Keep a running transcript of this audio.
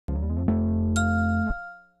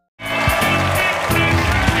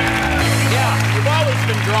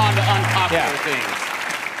things.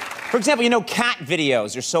 For example, you know, cat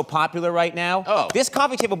videos are so popular right now. Oh. This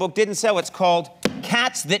coffee table book didn't sell. It's called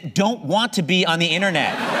Cats That Don't Want to Be on the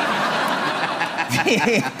Internet.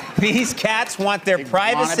 These cats want their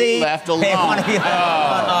privacy. Left alone. They want to be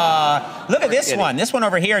left alone. Look at this one. This one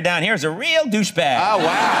over here, down here, is a real douchebag. Oh, wow.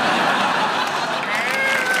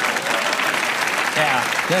 Yeah.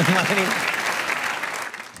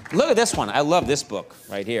 Look at this one. I love this book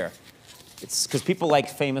right here. It's because people like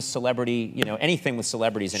famous celebrity, you know, anything with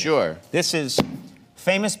celebrities in it. Sure. This is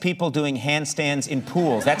famous people doing handstands in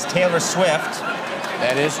pools. That's Taylor Swift.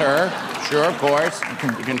 That is her. Sure, of course. You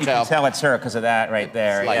can You can tell it's her because of that right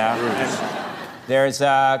there. Like yeah. Bruce. There's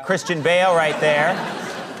Christian Bale right there.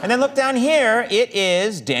 And then look down here. It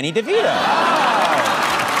is Danny DeVito. Oh.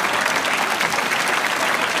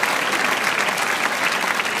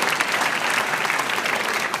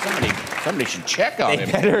 Somebody should check on him.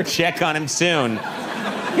 They better check on him soon.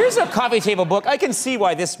 Here's a coffee table book. I can see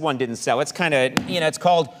why this one didn't sell. It's kind of, you know, it's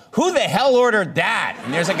called Who the Hell Ordered That?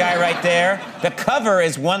 And there's a guy right there. The cover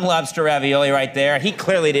is one lobster ravioli right there. He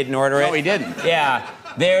clearly didn't order it. No, he didn't. Yeah.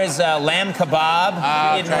 There's lamb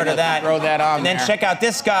kebab. He didn't order that. Throw that on And then there. check out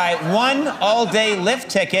this guy. One all-day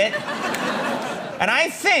lift ticket. And I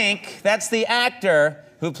think that's the actor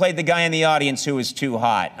who played the guy in the audience who was too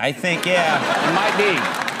hot. I think, yeah. It might be.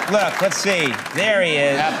 Look, let's see. There he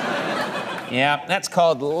is. Yep. Yeah, that's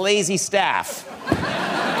called lazy staff.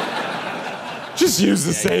 Just use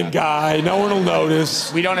the same guy. No one will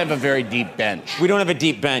notice. We don't have a very deep bench. We don't have a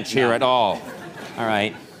deep bench here at all. All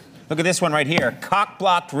right. Look at this one right here.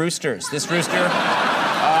 Cock-Blocked Roosters. This rooster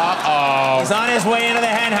Uh-oh. is on his way into the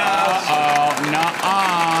hen house. Uh-oh.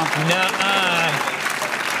 Nuh-uh. Nuh-uh.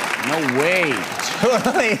 No way.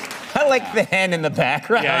 Totally. I like the hen in the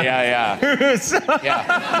background. Yeah.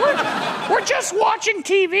 We're just watching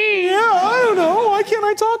TV. Yeah, I don't know. Why can't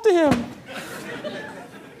I talk to him?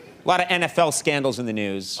 A lot of NFL scandals in the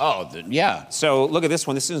news. Oh, yeah. So look at this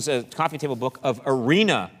one. This is a coffee table book of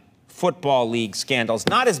arena football league scandals.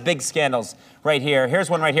 Not as big scandals right here. Here's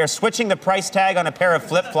one right here. Switching the price tag on a pair of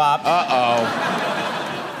flip-flops. Uh-oh.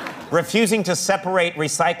 Refusing to separate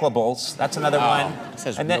recyclables. That's another one. It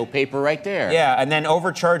says And then- no paper right there. Yeah, and then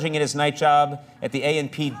overcharging at his night job at the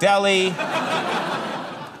A&P Deli.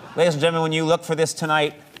 Ladies and gentlemen, when you look for this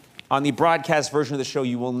tonight on the broadcast version of the show,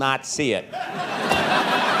 you will not see it.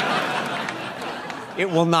 It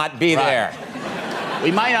will not be there.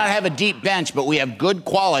 We might not have a deep bench, but we have good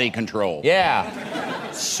quality control.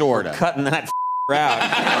 Yeah. Sorta. Cutting that out.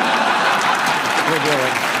 We're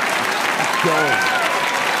doing. Go.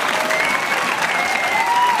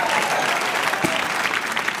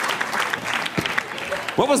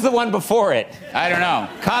 What was the one before it? I don't know.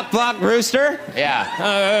 Cock-Blocked Rooster?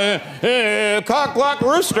 Yeah. Cock-Blocked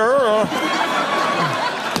Rooster.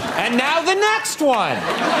 And now the next one.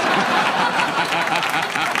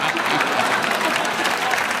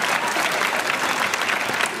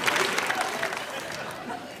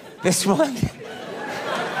 This one.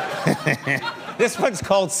 This one's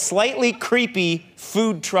called Slightly Creepy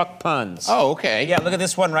Food Truck Puns. Oh, okay. Yeah, look at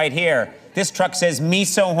this one right here. This truck says, "Me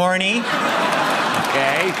so horny."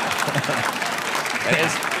 Okay. That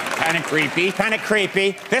is kind of creepy. Kind of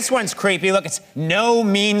creepy. This one's creepy. Look, it's no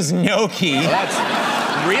means no key. That's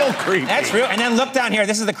real creepy. That's real. And then look down here.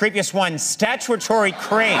 This is the creepiest one. Statutory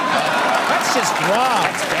crepe. That's just wrong.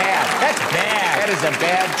 That's bad. That's bad. That is a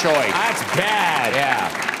bad choice. That's bad. Yeah.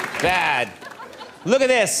 Bad. Look at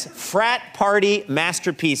this. Frat party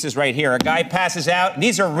masterpieces right here. A guy passes out.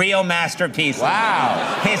 These are real masterpieces.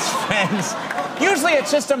 Wow. His friends. Usually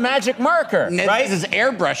it's just a magic marker, right? This is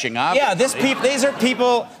airbrushing up. Yeah, these are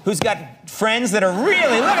people who's got friends that are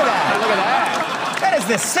really, look at that. Look at that. That is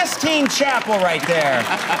the Sistine Chapel right there.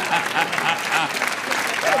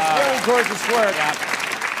 That's really gorgeous work.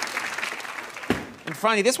 And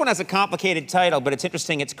finally, this one has a complicated title, but it's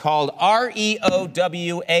interesting. It's called REOWASGOS,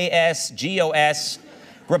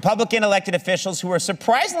 Republican elected officials who are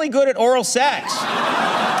surprisingly good at oral sex.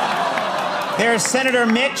 There's Senator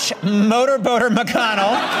Mitch Motorboater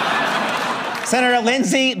McConnell, Senator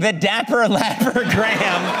Lindsey the Dapper Lapper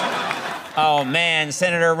Graham, oh man,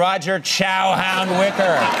 Senator Roger Chowhound Wicker.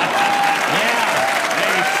 Yeah.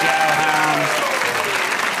 Hey, Chowhound.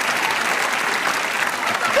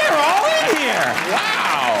 They're all in here. Wow.